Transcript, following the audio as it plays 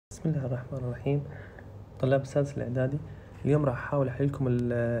بسم الله الرحمن الرحيم. طلاب السادس الإعدادي، اليوم راح أحاول أحل لكم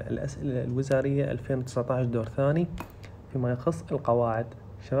الأسئلة الوزارية 2019 دور ثاني فيما يخص القواعد.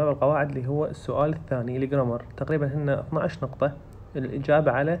 شباب القواعد اللي هو السؤال الثاني اللي جرامر، تقريبا هن 12 نقطة،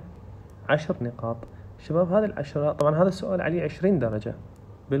 الإجابة على 10 نقاط. شباب هذه العشرة، طبعا هذا السؤال عليه 20 درجة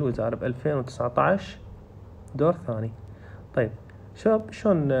بالوزارة ب 2019 دور ثاني. طيب شباب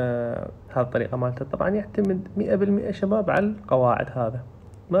شلون هذه الطريقة مالته؟ طبعا يعتمد 100% شباب على القواعد، هذا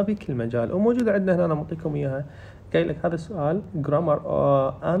ما في كل مجال، وموجودة عندنا هنا. أنا معطيكم إياها، قايل لك هذا السؤال grammar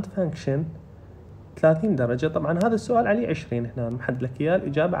and function 30 درجة. طبعا هذا السؤال عليه 20، هنا محدد لك إياه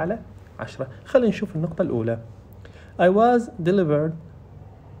الإجابة على 10. خلينا نشوف النقطة الأولى. I was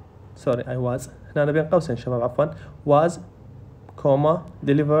هنا بين قوسين شباب، عفوا. was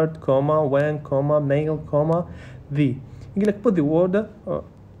delivered when mail the. يقول لك put the order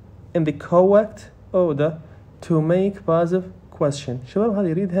in the correct order to make positive question. شباب هذه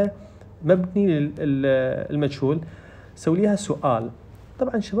يريدها مبني للمجهول، سوي ليها سؤال.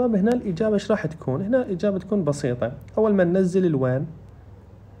 طبعا شباب هنا الإجابة ايش راح تكون؟ هنا الإجابة تكون بسيطة. أول ما ننزل الوين،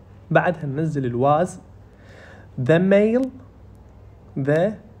 بعدها ننزل الواز، the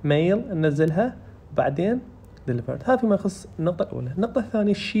mail ننزلها، بعدين delivered. هذا فيما يخص النقطة الأولى. النقطة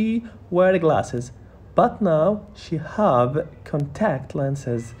الثانية she wear glasses but now she have contact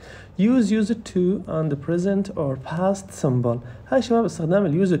lenses. use it to on the present or past symbol. هاي شباب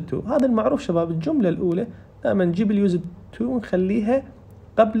استخدام use it to، هذا المعروف شباب. الجملة الأولى دائما نجيب use it to ونخليها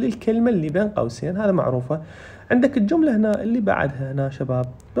قبل الكلمة اللي بين قوسين، هذا معروفة. عندك الجملة هنا اللي بعدها هنا شباب،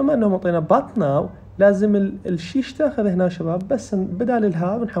 بما أنه معطينا but now لازم الشيش تاخذ هنا شباب، بس بدال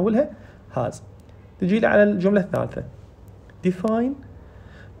الها بنحولها has. تجي لي على الجملة الثالثة. define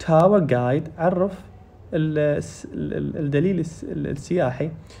tower guide، عرف الدليل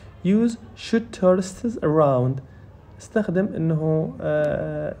السياحي. use should tourists around، استخدم انه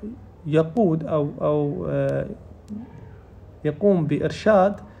يقود او يقوم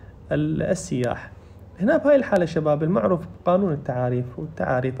بارشاد السياح. هنا بهاي الحالة شباب المعروف قانون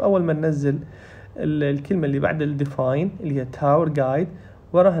التعاريف، اول ما ننزل الكلمة اللي بعد الديفاين اللي هي tower guide،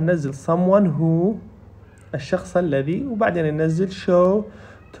 وراها ننزل someone who، الشخص الذي، وبعدين ننزل show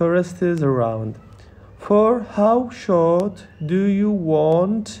tourists around. For how short do you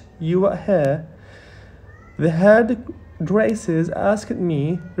want your hair? The head Graces asked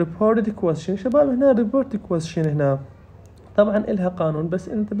me reported question. شباب هنا reported question هنا طبعا إلها قانون، بس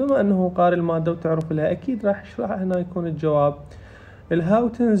أنت بما أنه قارئ المادة وتعرف لها أكيد راح اشرحها. هنا يكون الجواب الهاو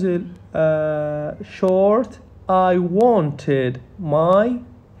تنزل short I wanted my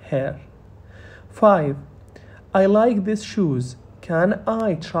hair. 5 I like these shoes can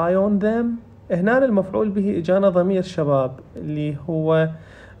I try on them. هنا المفعول به اجانا ضمير شباب، اللي هو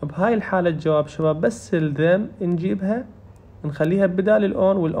بهاي الحالة الجواب شباب بس الذم نجيبها نخليها بدال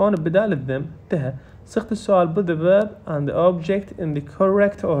الأون، والأون بدال الذم. انتهى. صيغة السؤال put the verb and the object in the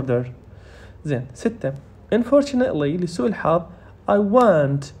correct order. زين. 6 unfortunately لسوء الحظ I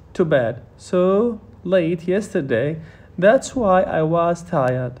went to bed so late yesterday that's why I was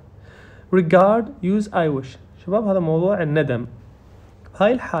tired. regard use I wish. شباب هذا موضوع الندم.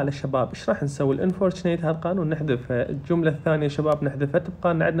 هاي الحالة شباب ايش راح نسوي؟ الانفورشنيت هذا القانون نحذفها، الجملة الثانية شباب نحذفها،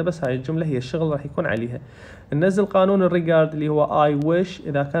 تبقى لنا عندنا بس هاي الجملة هي الشغل راح يكون عليها. ننزل قانون الريجارد اللي هو I wish،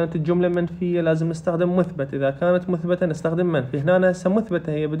 إذا كانت الجملة منفية لازم نستخدم مثبت، إذا كانت مثبتة نستخدم منفي. هنا هسه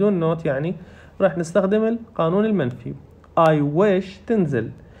مثبتة هي بدون نوت، يعني راح نستخدم القانون المنفي. I wish تنزل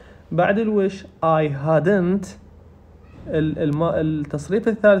بعد الوش I hadn't. التصريف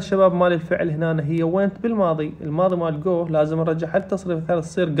الثالث شباب مال الفعل هنا هي went بالماضي، الماضي مال go لازم نرجع حتى التصريف الثالث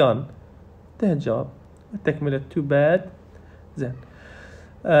تصير gone. انتهى الجواب. التكملة too bad. زين.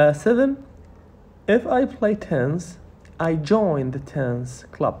 7 if I play tennis I join the tennis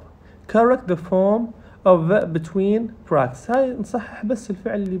club. correct the form of verb between practice. هاي نصحح بس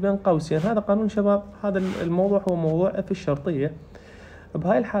الفعل اللي بين قوسين، هذا قانون شباب. هذا الموضوع هو موضوع في الشرطية.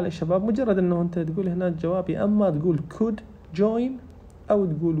 بهاي الحالة شباب مجرد انه انت تقول هنا الجواب يا اما تقول could join او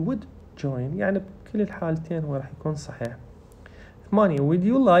تقول would join، يعني بكل الحالتين هو راح يكون صحيح. 8 would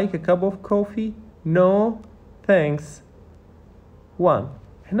you like a cup of coffee? no thanks. 1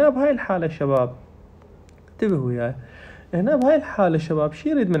 هنا بهاي الحالة شباب انتبهوا وياي، هنا بهاي الحالة شباب شو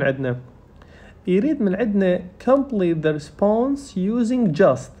يريد من عندنا؟ يريد من عندنا complete the response using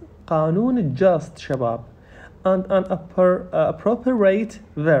just، قانون just شباب and an appropriate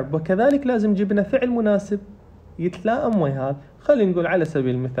verb، وكذلك لازم نجيب لنا فعل مناسب يتلائم ويا هذا. خلينا نقول على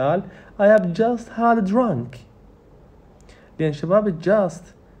سبيل المثال I have just had drunk، لأن شباب just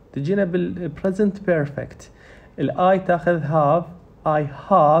تجينا بالpresent perfect، I تاخذ have I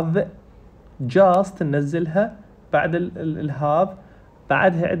have just ننزلها بعد الهاف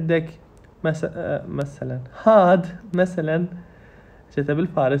بعدها عندك مثلا had، مثلا كتب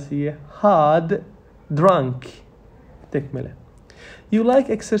بالفارسية had drunk. تكملة. You like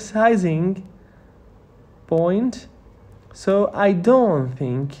exercising point so I don't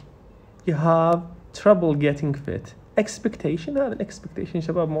think you have trouble getting fit. expectation، هذا الاكسبكتيشن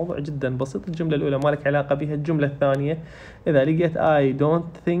شباب موضوع جدا بسيط. الجملة الأولى ما لك علاقة بها. الجملة الثانية إذا لقيت I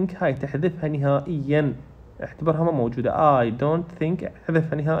don't think هاي تحذفها نهائيا، اعتبرها ما موجودة. I don't think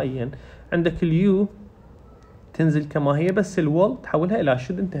احذفها نهائيا. عندك اليو تنزل كما هي، بس الول تحولها إلى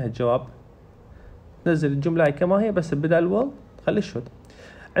should. انتهى الجواب. نزل الجملة هاي كما هي بس بدل الول خلي should.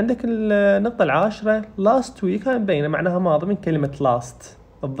 عندك النقطة العاشرة last week، هاي مبينة معناها ماضي من كلمة last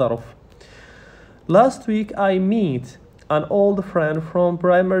الظرف. Last week I meet an old friend from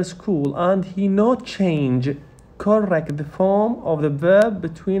primary school and he no change correct the form of the verb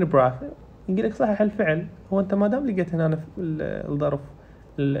between brackets. يقول لك صحح الفعل. هو انت ما دام لقيت هنا الظرف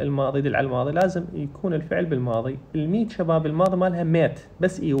الماضي يدل على الماضي لازم يكون الفعل بالماضي. الميت شباب الماضي مالها ميت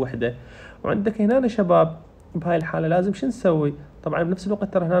بس اي وحده. وعندك هنا شباب بهاي الحاله لازم شو نسوي؟ طبعا بنفس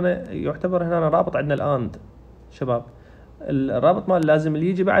الوقت ترى هنا يعتبر هنا رابط عندنا الاند شباب. الرابط مال لازم اللي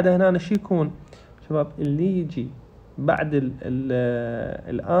يجي بعده هنا شو يكون شباب؟ اللي يجي بعد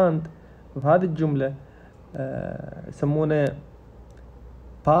الاند بهذه الجمله يسمونه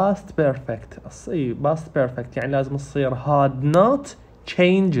past perfect. اي past perfect يعني لازم تصير had not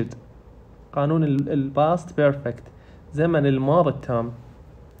changed. قانون past perfect زمن الماضي التام.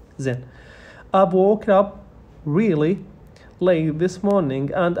 زين. I woke up really late this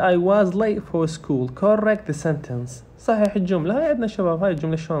morning and I was late for school. Correct the sentence. صحيح الجملة. هاي عندنا شباب هاي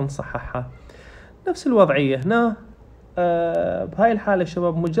الجملة شلون نصححها؟ نفس الوضعية هنا. بهاي الحالة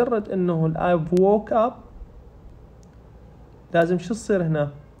شباب مجرد انه I woke up لازم شو تصير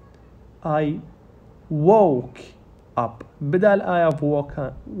هنا؟ I woke up بدل I have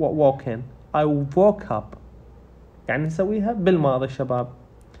woken. I woke up يعني نسويها بالماضي شباب.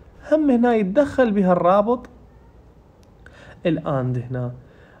 هم هنا يتدخل بها الرابط الآند هنا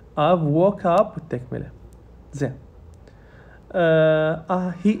I've woke up والتكملة. زين.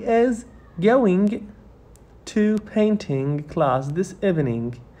 He is going to painting class this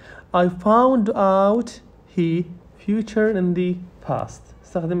evening. I found out he future in the past.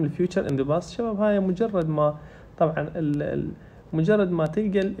 استخدم future in the past شباب. هاي مجرد ما طبعا مجرد ما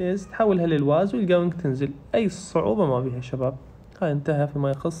تلقى is تحولها للواز والجوينج تنزل. أي صعوبة ما بيها شباب. هاي انتهى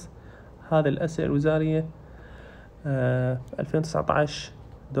فيما يخص هذه الأسئلة الوزارية 2019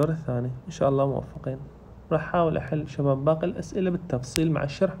 الدور الثاني. إن شاء الله موفقين. راح أحاول أحل شباب باقي الأسئلة بالتفصيل مع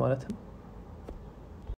الشرح مالتهم.